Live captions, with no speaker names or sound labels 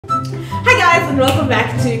welcome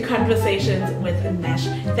back to Conversations with Nash.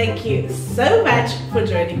 Thank you so much for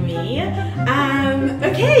joining me.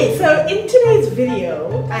 Okay, so in today's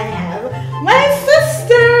video, I have my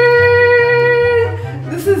sister.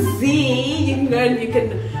 This is Zee. You can go and you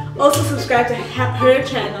can also subscribe to her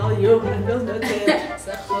channel.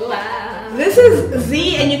 This is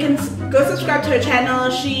Zee, and you can go subscribe to her channel.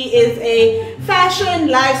 She is a fashion,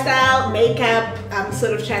 lifestyle, makeup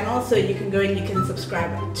sort of channel, so you can go and you can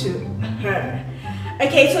subscribe to her.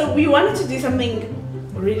 Okay, so we wanted to do something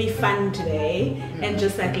really fun today and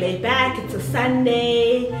just like laid back. It's a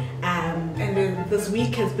Sunday, and this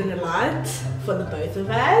week has been a lot for the both of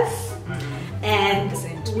us, and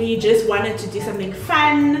we just wanted to do something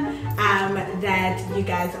fun that you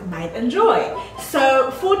guys might enjoy. So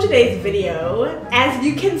for today's video, as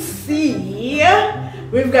you can see,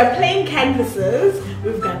 we've got plain canvases,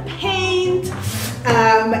 we've got paint,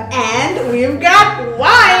 and we've got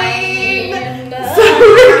wine. So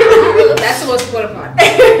that's the most important part.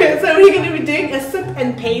 So we're going to be doing a sip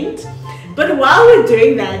and paint. But while we're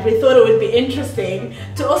doing that, we thought it would be interesting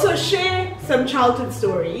to also share some childhood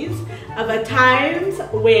stories about times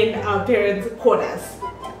when our parents caught us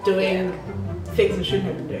doing things we shouldn't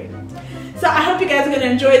have been doing. So I hope you guys are going to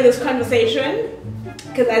enjoy this conversation,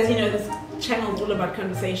 because as you know, this channel is all about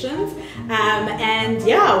conversations. And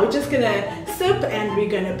yeah, we're just gonna sip and we're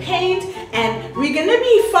gonna paint, and we're gonna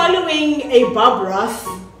be following a Bob Ross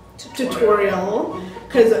tutorial,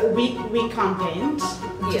 because we can't paint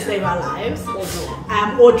to save our lives,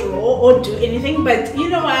 or draw or do anything. But you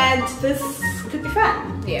know what, this could be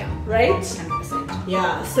fun. Yeah, right? 100%.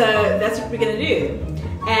 Yeah, so that's what we're gonna do.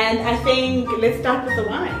 And I think let's start with the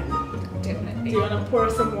wine. Definitely. Do you want to pour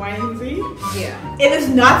some wine, Zee? Yeah. It is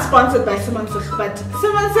not sponsored by Simansich, but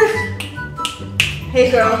Simansich,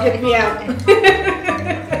 hey girl, hit me up.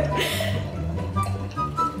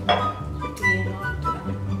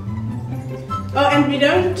 Oh, and we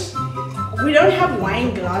don't have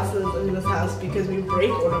wine glasses in this house because we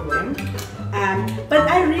break all of them. But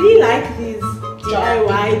I really like these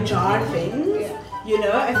DIY jar things. Yeah. You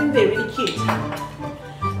know, I think they're really cute.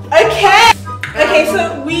 Okay,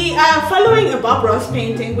 so we are following a Bob Ross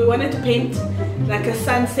painting. We wanted to paint like a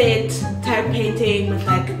sunset type painting with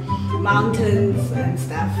like mountains and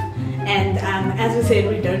stuff. And as we said,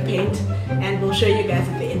 we don't paint, and we'll show you guys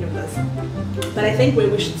at the end of this. But I think where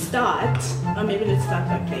we should start, or maybe let's start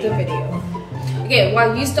by playing the video. Okay,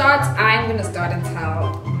 while you start, I'm gonna start and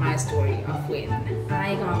tell my story of when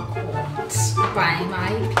I got caught by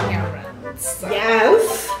my parents.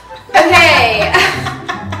 Yes. Okay.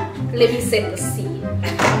 Let me set the scene.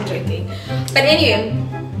 I'm joking. But anyway,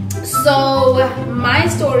 so my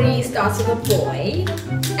story starts with a boy,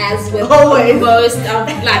 as with most of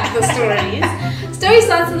like the stories. Story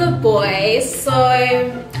starts with a boy. So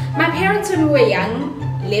my parents, when we were young,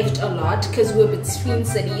 left a lot because we were between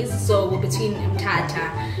cities. So we're between Mthatha,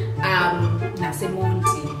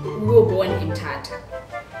 Nasemonti. We were born in Mthatha.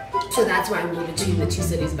 So that's why we were between the two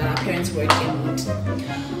cities, but our parents were in Monti.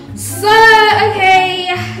 So,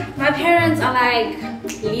 okay, my parents are like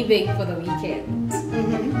leaving for the weekend.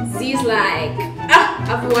 Zee's like,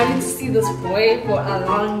 I've been wanting to see this boy for a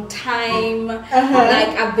long time. Like,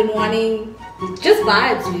 I've been wanting just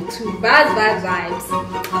vibes with two vibes.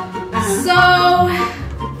 So,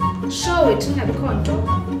 show it to have a condo.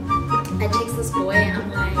 I text this boy,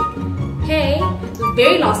 I'm like, hey,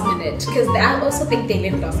 very last minute, because I also think they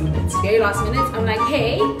live last minute. Very last minute, I'm like,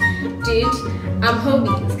 hey, dude, I'm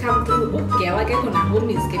homies, come through. Okay, I get on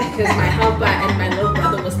homies because my helper and my little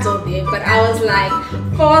brother was still there, but I was like,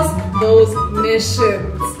 force those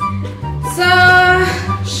missions. So,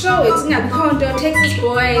 show it, text this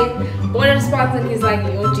boy responds, and he's like,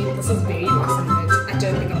 yo, dude, this is very last minute. I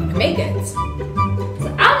don't think I'm gonna make it. So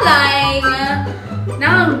I'm like,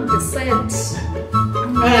 now I'm descent.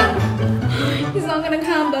 He's not gonna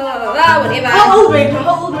come, blah, blah, blah, blah, whatever.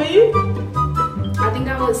 How old were you? I think I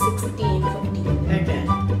was 16, 15.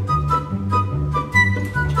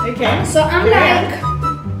 Okay. So I'm like,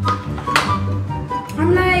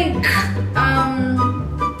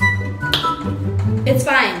 it's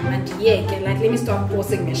fine, but yeah, like, let me stop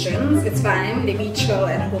forcing missions. It's fine. Let me chill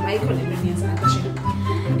at home. I call it missions.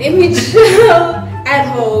 Let me chill at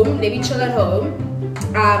home.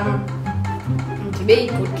 Very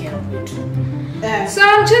good girl. So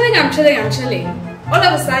I'm chilling. All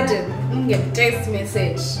of a sudden, I get a text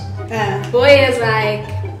message. Boy is like,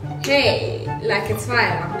 hey, like, it's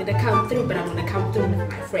fine, I'm gonna come through, but I'm gonna come through with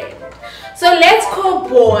my friend. So let's call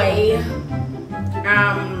boy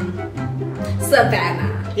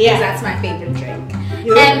Savannah. Yeah, that's my favorite drink.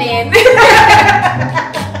 And then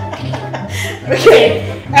okay.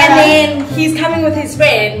 And then he's coming with his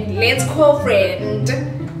friend. Let's call friend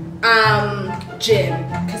Jin,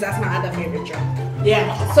 because that's my other favorite job.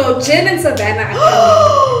 Yeah. So Jin and Savannah are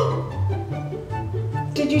coming.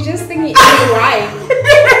 Did you just think he ate a rhyme?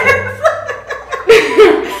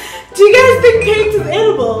 Do you guys think cake is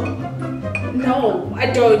edible? No, I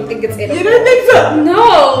don't think it's edible. You don't think so?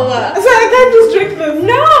 No. So I can't just drink this?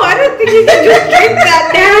 No, I don't think you can just drink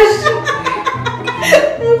that, Dash.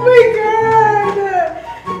 Oh my god.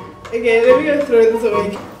 Okay, let me go throw this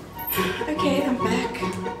away. Okay, I'm back.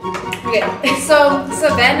 Okay, so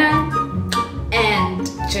Savannah and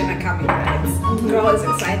Jin are coming, right? Girl is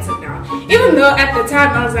excited now. Even though at the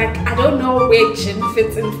time I was like, I don't know where Jin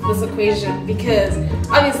fits into this equation, because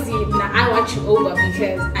obviously now I watch you over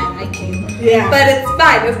because I like him. Yeah. But it's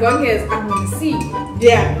fine as long as I want to see.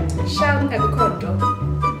 Yeah. Shout out the condo.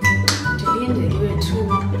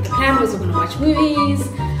 The plan was we're gonna watch movies,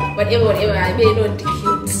 whatever. I made it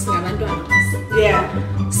cute. Yeah.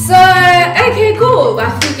 So okay, cool.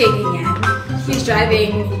 But he's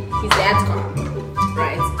driving his dad's car,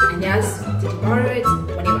 right? And yes, did he borrow it?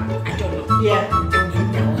 Whatever. I don't know. Yeah. I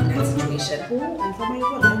don't know in that situation.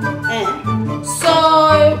 So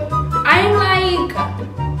I'm like,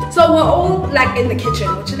 so we're all like in the kitchen.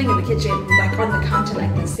 We're chilling in the kitchen, like on the counter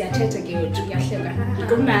like this.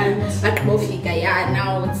 Yeah,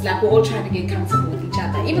 now it's like we're all trying to get comfortable with each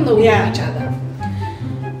other, even though we know each other.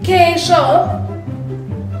 Okay, sure.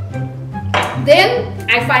 Then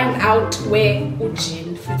I find out where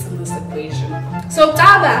Ujin fits in this equation. So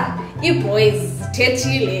Taba, you boys,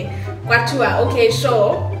 Tetile, okay,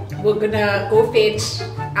 sure, we're gonna go fetch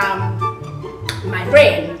my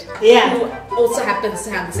friend, who also happens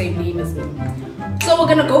to have the same name as me. So we're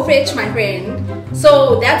gonna go fetch my friend.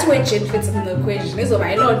 So that's where Jin fits in the equation. So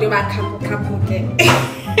I know do my couple.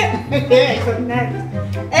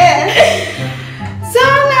 So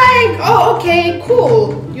I'm like, oh, okay,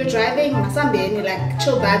 cool. You're driving Masambe and you're like,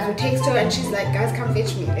 chill back. We text her and she's like, guys, come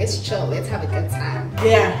fetch me. Let's chill. Let's have a good time.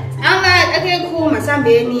 Yeah. I'm like, okay, cool,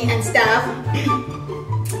 Masambe and stuff.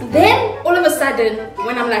 Then all of a sudden,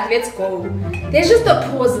 when I'm like, let's go, there's just a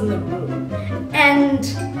pause in the room. And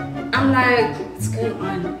I'm like, what's going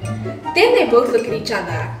on? Then they both look at each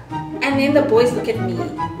other. And then the boys look at me.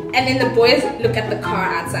 And then the boys look at the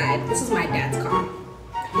car outside. This is my dad's car.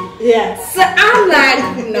 Yeah. So I'm like,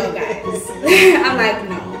 no, guys. I'm like,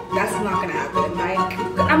 no, that's not gonna happen. Like,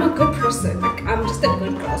 I'm a good person. Like, I'm just a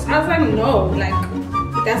good girl. So I was like, no, like,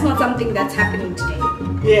 that's not something that's happening today.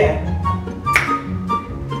 Yeah.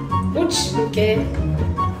 Which, okay.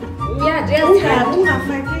 Yeah, just time.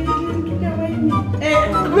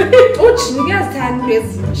 Which, just time is.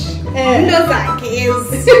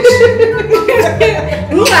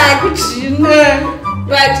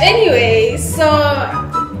 But anyway, so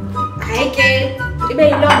I get we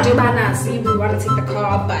want to take the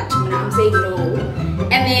car, but I'm saying no.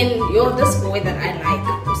 And then this boy that I like,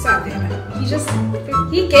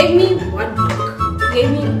 he gave me one look.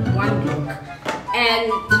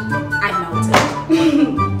 And I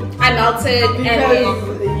melted.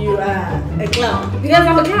 Because you are a clown. Because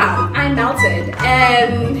I'm a clown. I melted.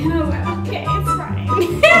 And I was like, okay, it's fine.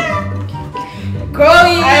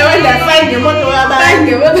 Growing. I want to find your motto.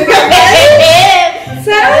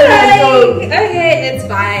 So I'm like, okay, it's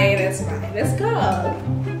fine. Let's go.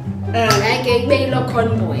 Like a little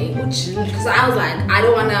convoy, because I was like, I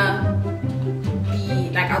don't wanna be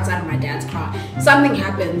like outside of my dad's car. Something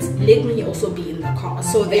happens, let me also be in the car,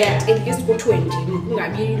 so that at least go 20.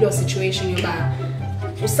 Maybe a situation about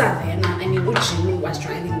Savannah and Ujin was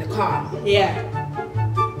driving the car. Yeah.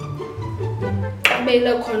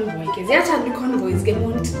 Little convoy, because that's how the convoys get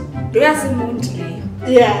monthly.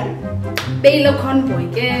 Yeah. Baylor convoy,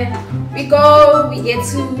 yeah. We go, we get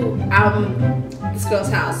to this girl's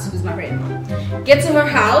house, who's my friend. Get to her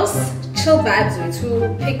house, chill vibes with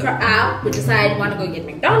to pick her up. We decide we want to go get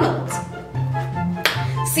McDonald's.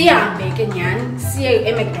 See her bacon yan, see her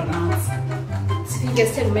at McDonald's. So we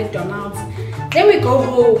get to McDonald's. Then we go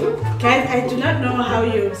home. Guys, I do not know how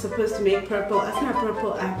you're supposed to make purple. It's not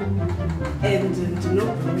purple and no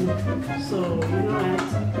blue. So you know what?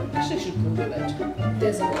 Actually, should Google it.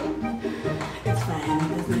 There's a way. It's fine.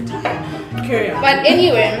 There's no time. Carry on. But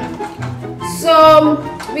anyway, so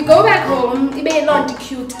we go back home. It made a lot of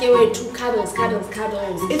cute. Get away to cuddles.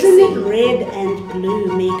 Isn't it red and blue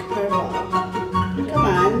make purple? Come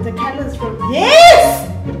on, the colors from yes.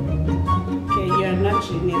 Okay, you're not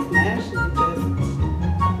genius, Nash. You just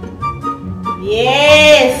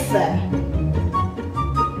yes.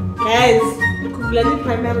 Guys, kublani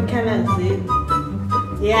primary colors.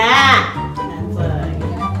 Yeah.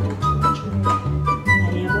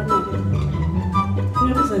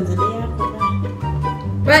 That's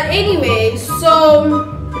But anyway, so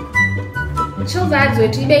chill vibes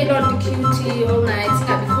with you made on the cutie all night.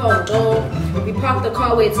 We parked the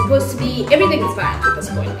car where it's supposed to be. Everything is fine at this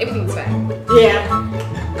point. Everything's fine. Yeah.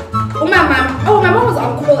 My mom was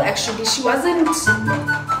on call actually. She wasn't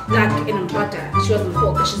like in Mtwata. She was on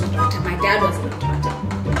call because she's a doctor. My dad was in Mtwata.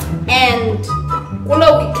 And all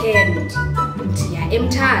weekend, in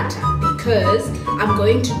Mtwata, because I'm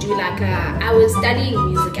going to do like I was studying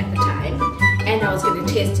music at the time. And I was going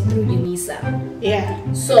to test through UNISA. Yeah.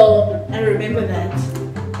 So I remember that.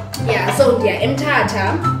 Yeah, so in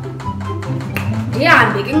Mtwata.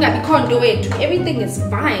 Yeah, everything is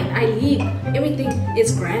fine. I leave, everything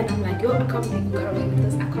is grand. I'm like, yo, I can't believe you got away with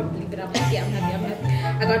this. I can't believe it. I'm happy. I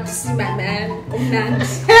got to see my man. My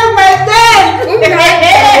dad!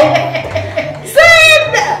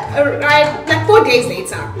 Like 4 days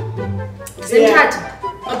later, same Tata,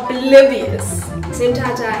 oblivious. Same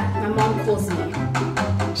Tata, my mom calls me.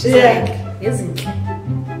 She's like, isn't it?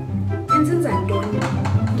 And since I don't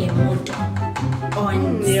get motor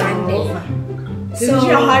on Sunday. Didn't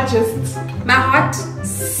your heart just... My heart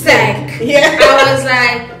sank. Yeah. I was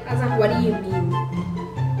like, what do you mean?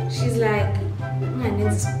 She's like, my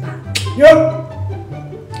name's back. Yup.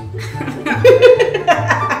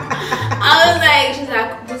 I was like, she's like,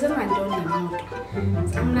 doesn't my don't get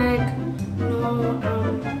motor? I'm like, no,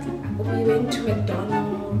 we went to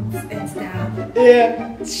McDonald's and stuff.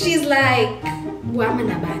 Yeah. She's like,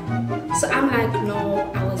 so I'm like,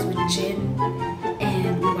 no, I was with Jen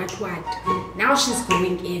and what? Now she's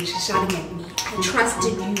going in, she's shouting at me. I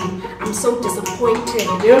trusted you. I'm so disappointed.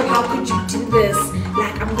 How could you do this?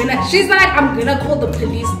 Like, she's like, I'm gonna call the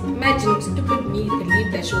police. Imagine stupid me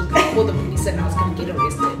believed that she was gonna call the police and I was gonna get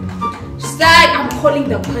arrested. She's like, I'm calling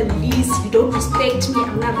the police. You don't respect me.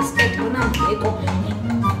 I'm not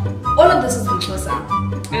all of this is in Xhosa.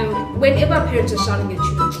 And whenever parents are shouting at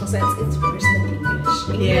you in Xhosa, it's worse than English.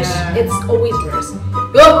 Yeah. It's always worse.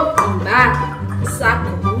 Yo, I'm back. So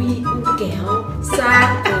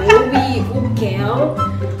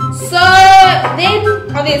then,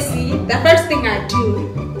 obviously, the first thing I do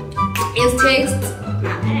is text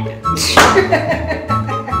my man.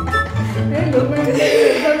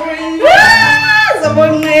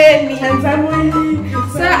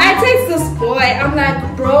 So I text this boy. I'm like,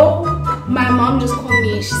 bro, my mom just called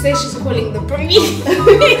me. She says she's calling the police.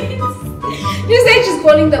 She said she's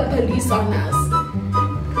calling the police on us.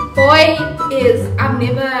 Boy is I've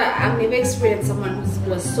never experienced someone who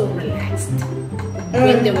was so relaxed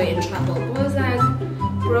when they were in trouble. I was like,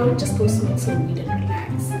 bro, just go smoke some weed and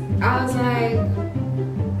relax. I was like,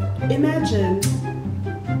 imagine.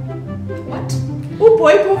 What? Oh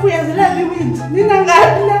boy, Popu has a lot of weed.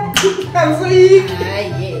 I'm so weak.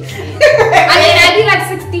 Yes. I mean, like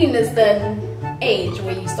 16 is the age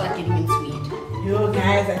where you start getting into weed. Yo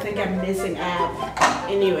guys, I think I'm messing up.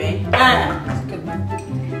 Anyway. Good one.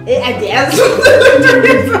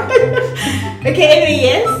 Okay, anyway,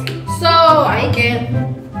 yes. So I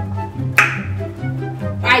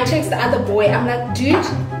text the other boy. I'm like, dude,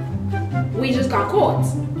 we just got caught.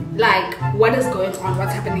 Like, what is going on?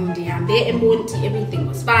 What's happening there? I'm there in Monty. Everything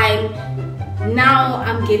was fine. Now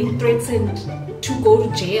I'm getting threatened to go to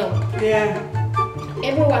jail. Yeah.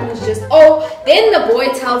 Everyone is just, then the boy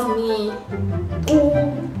tells me,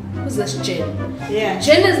 who's this Jen? Yeah.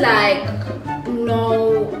 Jen is like,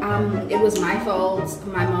 no, it was my fault.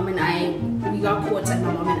 My mom and I, we got caught and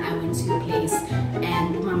my mom and I went to your place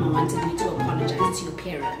and my mom wanted me to apologize to your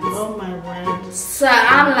parents. Oh my word. So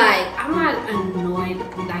I'm not annoyed.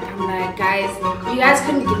 Like, I'm like, guys, you guys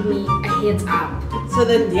couldn't give me a heads up. So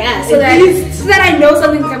then, yeah, so that I know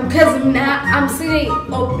something's coming, because now I'm sitting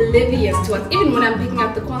oblivious to it. Even when I'm picking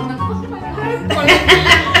up the call, I'm like, oh my god.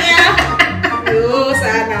 Yeah. Oh,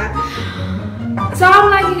 Sana. So I'm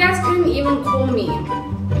like, you guys couldn't even call me.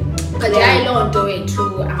 But yeah, I don't do it too.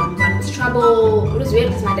 Got into trouble. It was weird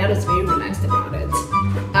because my dad was very relaxed about it.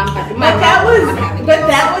 But that was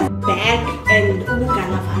back and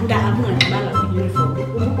uniform.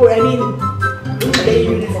 I mean, the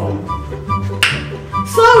uniform.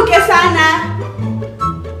 So Kesana,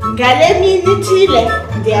 Galemi Nitile,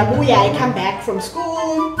 I come back from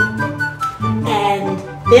school and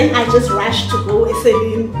then I just rushed to go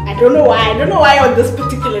SLN. I don't know why on this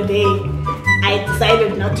particular day I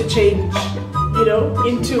decided not to change,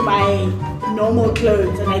 into my normal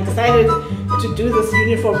clothes, and I decided to do this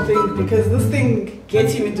uniform thing because this thing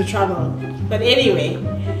gets you into trouble. But anyway,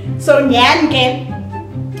 so Nyanke,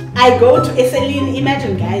 I go to SLN.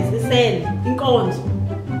 Imagine guys, listen, in Collins.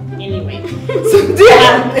 Anyway, so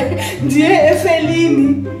dear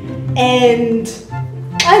SLN, and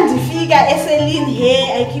the figure SLN here,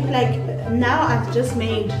 I keep like now I've just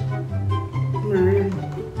made maroon.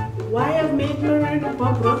 Why I've made maroon?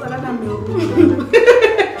 Bob Ross, I don't know.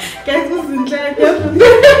 Guys, what's in there?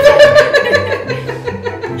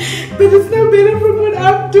 But it's no better from what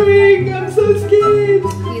I'm doing. I'm so scared.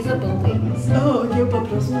 These are buildings. Oh, okay,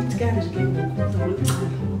 Bob Ross.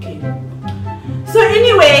 Okay. So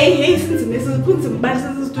anyway, hey, since Mrs. put some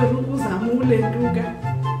buses to Uzamule Duga.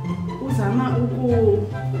 Uzama Uku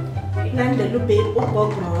Landelu Babe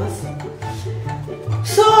Bob Ross.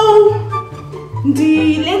 So the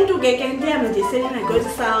Lendu Gagandiam, they said I go to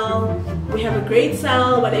sell, we have a great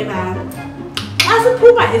sale, whatever. As a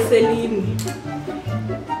Pupa is selling.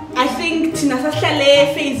 I think Tina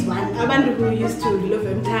Sashale phase 1, Abandu who used to love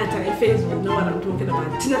him Tata phase 1 know what I'm talking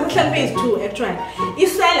about. Tina Sashale phase 2 actually.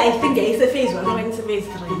 Israel I think it's a phase 1 or it's a phase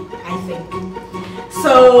 3, I think.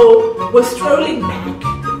 So we're strolling back.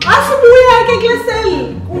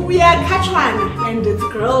 We are Kachwan and it's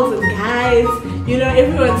girls and guys, you know,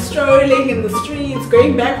 everyone's strolling in the streets,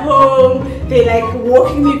 going back home, they like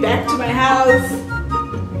walking me back to my house.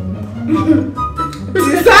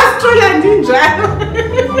 Disaster landing drive.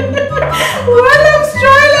 While I'm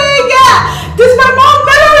strolling, does my mom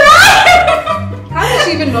know? How does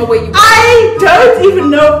she even know where you are? I don't even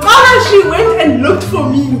know. She went and looked for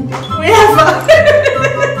me wherever.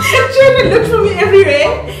 She went and looked for me everywhere.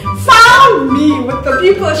 Found me with the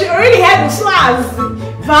people. She already had the swaz.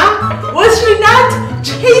 Was she not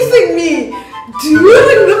chasing me?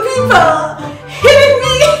 During the people, hitting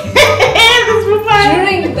me.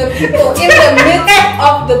 During the people, in the midst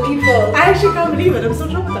of the people. I actually can't believe it. I'm so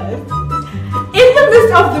traumatized. In the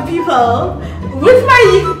midst of the people, with my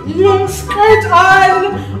skirt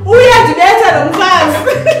on, we had to get out of class.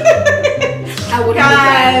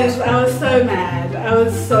 Guys, I was so mad. I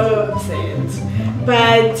was so upset.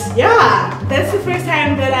 But yeah, that's the first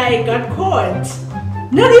time that I got caught.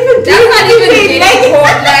 Not even getting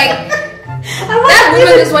caught. Like that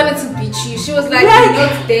woman just wanted to beat you. She was like, you know,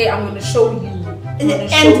 today I'm gonna show you.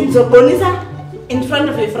 And Zogonisa in front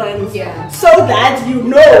of your friends. Yeah. So that you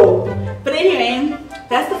know. But anyway,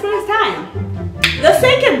 that's the first time. The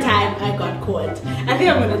second time I got caught, I think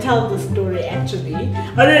I'm going to tell the story actually.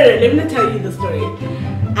 Oh no, let me tell you the story.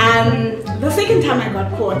 The second time I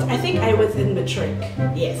got caught, I think I was in matric.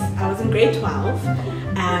 Yes, I was in grade 12,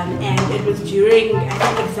 and it was during, I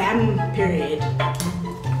think, exam period.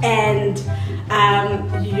 And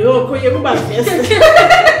oh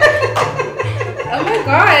my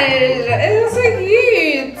god, it's so cute.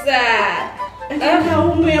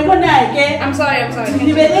 I'm sorry.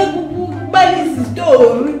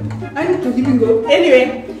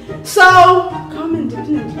 Anyway, so come and dip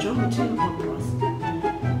in the jungle too.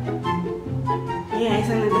 Yeah,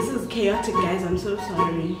 this is chaotic, guys. I'm so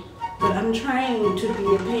sorry, but I'm trying to be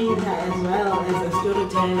a painter as well as a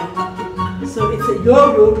storyteller. So it's a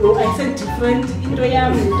yo. I said different.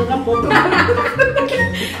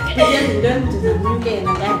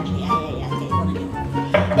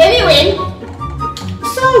 Anyway,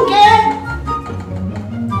 so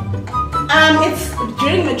it's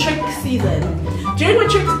during matric season. During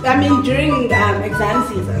exam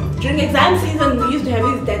season. During exam season, we used to have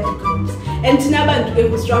these data groups. And Tinaba,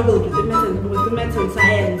 we struggled with the maths and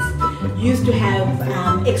science, used to have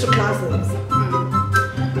extra classes.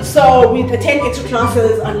 So we'd attend extra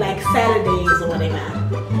classes on like Saturdays or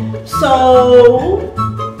whatever. So,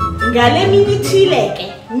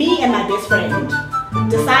 me and my best friend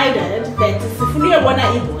decided that Sifunia wanna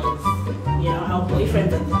eat boys, you know, our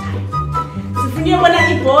boyfriends at the time. Sifunia wanna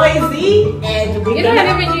eat boys, and we I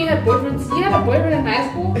never knew you had boyfriends. You had a boyfriend in high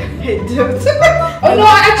school? I don't. Oh no, I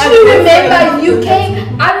actually remember you came.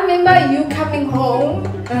 I remember you coming home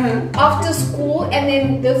after school, and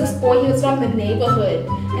then there was this boy. He was from the neighborhood,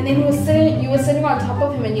 and then you were sitting on top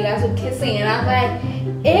of him, and you guys were kissing, and I was like,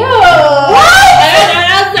 ew. What? And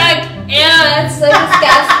I was like, ew, that's so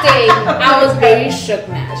disgusting. I was very shook,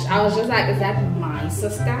 Nash. I was just like, is that my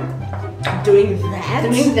sister? Doing that?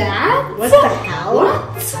 What the hell?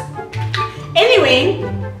 What? Anyway,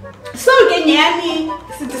 so Kenyani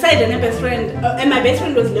decided my best friend, and my best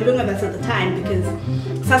friend was living with us at the time because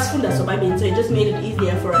Sasfunda so it just made it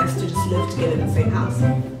easier for us to just live together in the same house.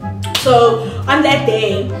 So on that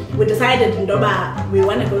day, we decided we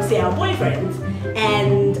want to go see our boyfriends,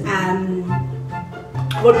 and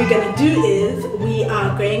what we're going to do is we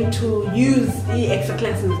are going to use the extra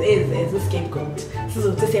classes as a scapegoat.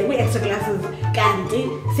 So to say we extra classes can't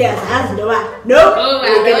say as no. Oh my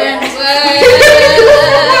god.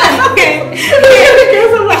 Okay,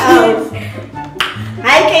 somewhere else.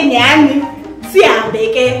 Hi Kenyani.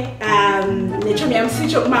 Siambeke,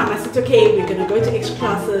 mama said, okay, we're gonna go to extra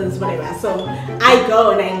classes, whatever. So I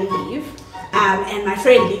go and I leave. and my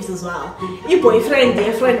friend leaves as well. Boyfriend,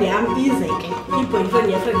 dear friend, I'm easy. Boyfriend,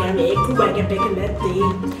 dear friend, I'm back in that day.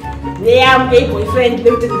 Yeah, my boyfriend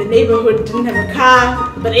lived in the neighborhood, didn't have a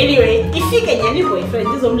car. But anyway, if you can any boyfriend,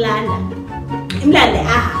 is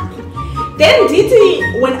then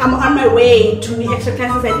when I'm on my way to extra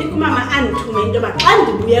classes, I think Mama and to me,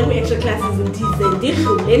 we have extra classes in Tuesday.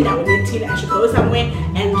 I should go somewhere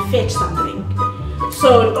and fetch something.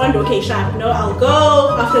 So okay, sharp. No, I'll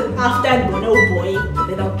go after no boy.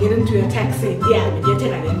 Then I'll get into a taxi. Yeah, you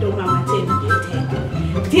take a little Mama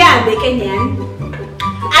yeah, they can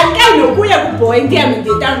and kind of boy, and then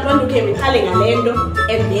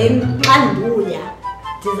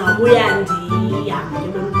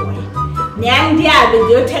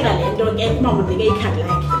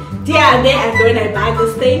I go and I buy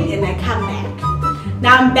this thing and I come back.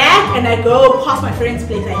 Now I'm back and I go past my friend's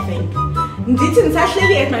place, I think. It's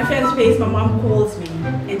actually at my friend's place, my mom calls me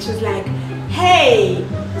and she's like, hey,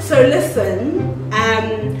 so listen,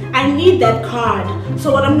 I need that card.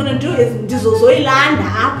 So what I'm gonna do is extra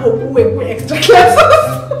classes.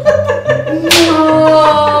 No.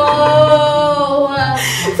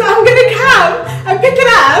 So I'm gonna come and pick it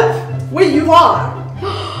up where you are.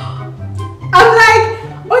 I'm like,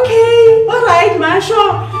 okay, alright,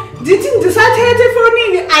 Masha.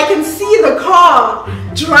 I can see the car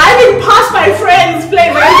driving past my friend's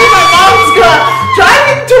place. I see my mom's car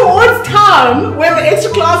driving towards town where the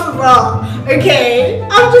extra classes are. Okay,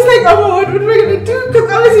 I'm just like, oh, what are we gonna do?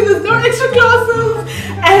 Because obviously there's no extra classes,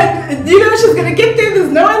 and she's gonna get there.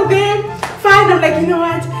 There's no one there. Fine, I'm like, you know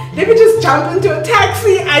what? Let me just jump into a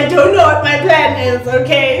taxi. I don't know what my plan is.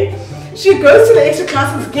 Okay. She goes to the extra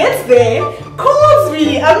classes, gets there, calls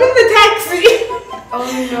me. I'm in the taxi. Oh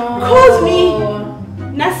no. Calls me.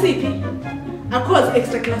 Nasipi. I calls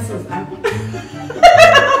extra classes. I'm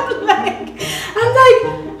like,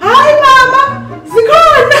 hi mama,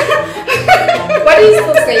 Zikon. What are you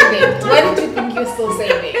still saving? Why did you think you're still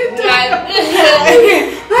saving? Hi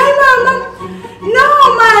mama. No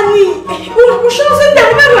money. You should send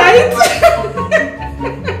down the right.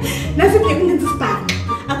 Nasipi, I'm in this bag.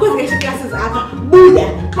 I call extra classes up. Buddha.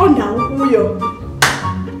 Oh no,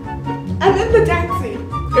 I'm in the taxi,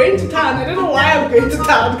 going to town. I don't know why I'm going to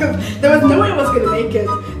town because there was no way I was going to make it.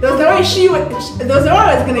 There was no way I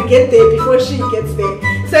was going to get there before she gets there.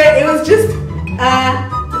 So it was just a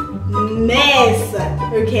mess.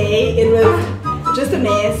 Okay, it was just a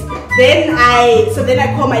mess. Then I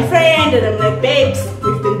call my friend and I'm like, babes,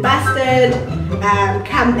 we've been busted.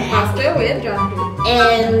 Come back. Busted? Where John?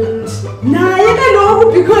 And nah, you can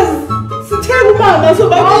know because.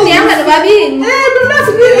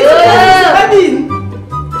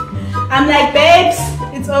 I'm like, babes,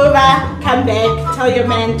 it's over, come back, tell your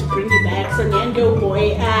man to bring you back. So Nyango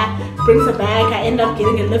boy brings her back. I end up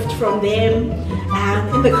getting a lift from them.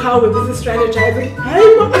 In the car we're busy strategizing.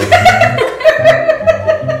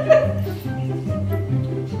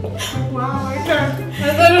 Wow, I can't. I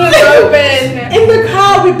thought it was open. In the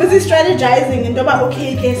car we're busy strategizing and about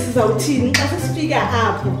okay, guess is our team. I just figure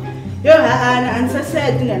out. Yo, and so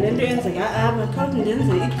said,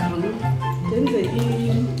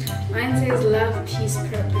 mine says love, peace,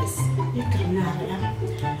 purpose.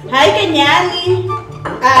 Hi Kenyani.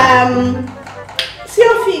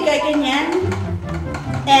 Siofika Kenyani.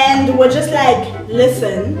 And we're just like,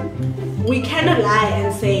 listen, we cannot lie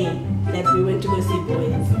and say that we went to go see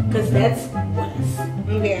boys. Because that's worse.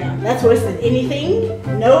 Yeah. That's worse than anything.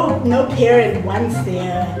 No parent wants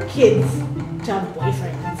their kids to have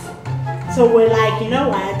boyfriends. So we're like, you know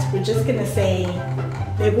what? We're just gonna say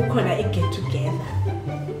we're gonna get together.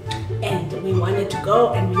 And we wanted to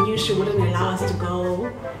go, and we knew she wouldn't allow us to go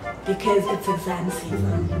because it's exam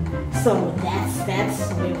season. So that's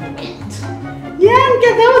where we went. Yeah,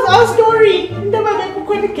 that was our story. We're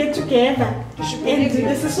going to get together. And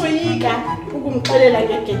this is Soyika. We're going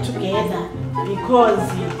to get together because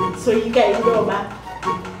Soyika is over.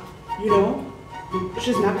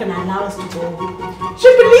 She's not going to allow us to go. She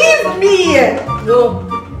believed me. No.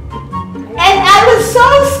 And I was so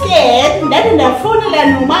scared that in the phone,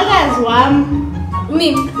 Me?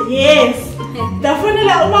 yes. The phone, I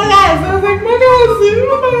was like,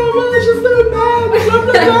 she's so bad. Blah,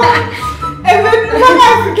 blah, blah. And then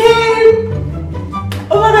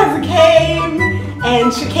Umagazi came.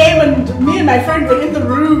 And she came and me and my friend were in the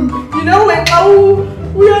room. You know when,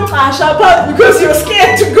 we are Tasha because you're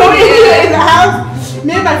scared to go in the house.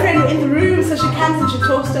 Me and my friend were in the room, so she comes and she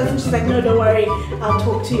talks to us and she's like, no, don't worry, I'll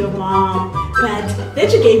talk to your mom. But then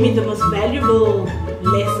she gave me the most valuable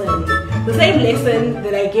lesson. The same lesson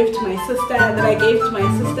that I gave to my sister,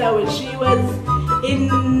 when she was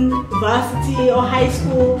in varsity or high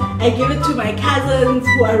school, I give it to my cousins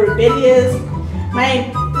who are rebellious.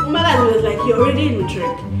 My mother was like, you're already in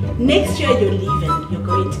matric. Next year you're leaving. You're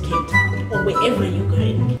going to Cape Town or wherever you're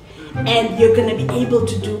going. And you're going to be able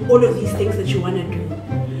to do all of these things that you want to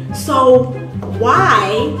do. So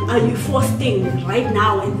why are you forcing right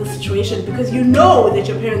now in this situation? Because you know that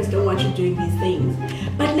your parents don't want you doing these things.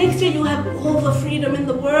 But next year you have all the freedom in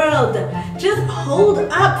the world. Just hold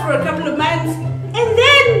up for a couple of months and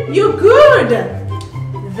then you're good.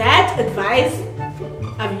 That advice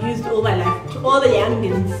I've used all my life to all the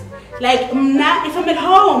youngins. Like, now if I'm at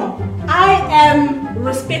home, I am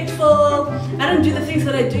respectful. I don't do the things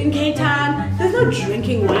that I do in Cape Town. There's no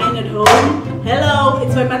drinking wine at home. Hello,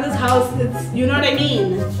 it's my mother's house. It's, you know what I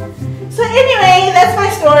mean? So anyway, that's my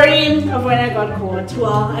story of when I got caught.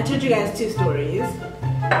 Well, I told you guys 2 stories.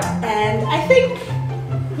 And I think,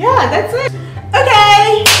 yeah, that's it.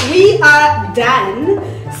 Okay, we are done.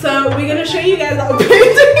 So we're going to show you guys our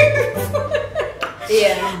paintings.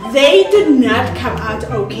 Yeah. They did not come out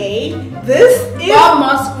okay. This is... Bob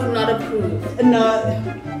Moss would not approve. No.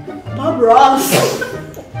 Bob Ross.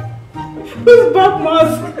 Who's Bob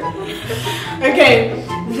Moss? Okay.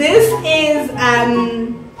 This is,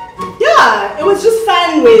 yeah, it was just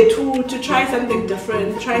fun way to try something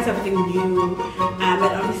different, try something new, and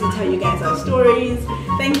obviously tell you guys our stories.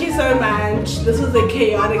 Thank you so much. This was a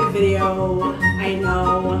chaotic video, I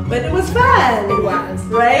know, but it was fun. It was.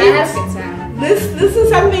 Right? I had a good time. This is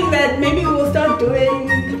something that maybe we'll start doing,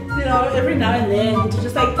 you know, every now and then, to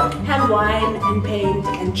just like have wine and paint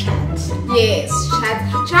and chat. Yes,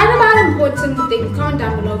 chat about important things. Comment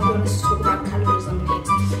down below if you want us to talk about colorism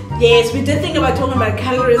next. Yes, we did think about talking about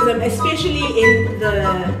colorism, especially in the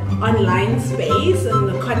online space and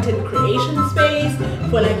the content creation space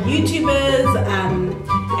for like YouTubers and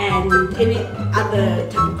any other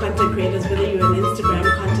type of content creators, whether you're an Instagram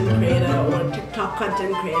content creator or a TikTok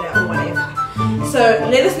content creator or whatever. So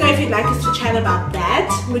let us know if you'd like us to chat about that.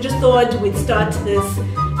 We just thought we'd start this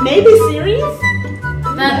maybe series.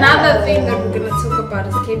 Another thing that we're gonna talk about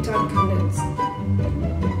is Cape Town colors.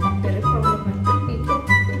 Very problematic people.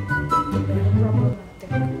 Very problematic.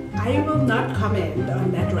 I will not comment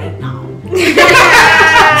on that right now.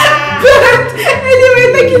 But anyway,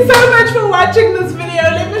 thank you so much for watching this video.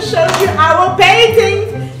 Let me show you our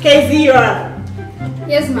paintings. Okay, Zee, you're up.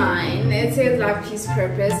 Here's mine. It says love, peace,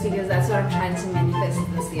 purpose because that's what I'm trying to manifest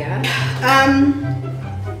this year.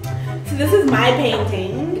 So this is my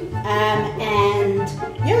painting, and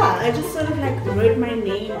yeah, I just sort of like wrote my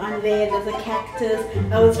name on there. There's a cactus.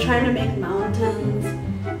 I was trying to make mountains,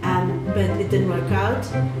 but it didn't work out.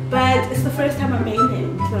 But it's the first time I'm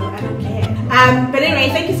painting, so I don't care. But anyway,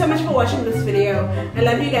 thank you so much for watching this video. I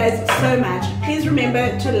love you guys so much. Please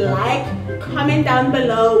remember to like, comment down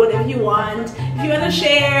below whatever you want. If you want to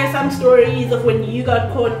share some stories of when you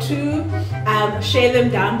got caught too, share them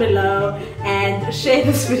down below and share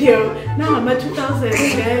this video. No, I'm a 2000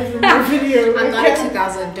 guys in the video. I'm not a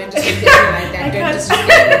 2000. Don't disrespect me like that. Don't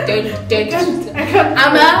disrespect me. Don't disrespect me.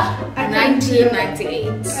 I'm a 1998.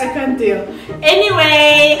 I can't deal.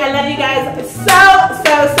 Anyway, I love you guys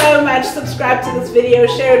so much. Subscribe to this video,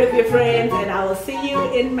 share it with your friends, and I will see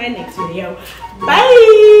you in my next video. Bye.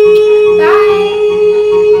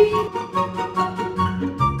 Bye.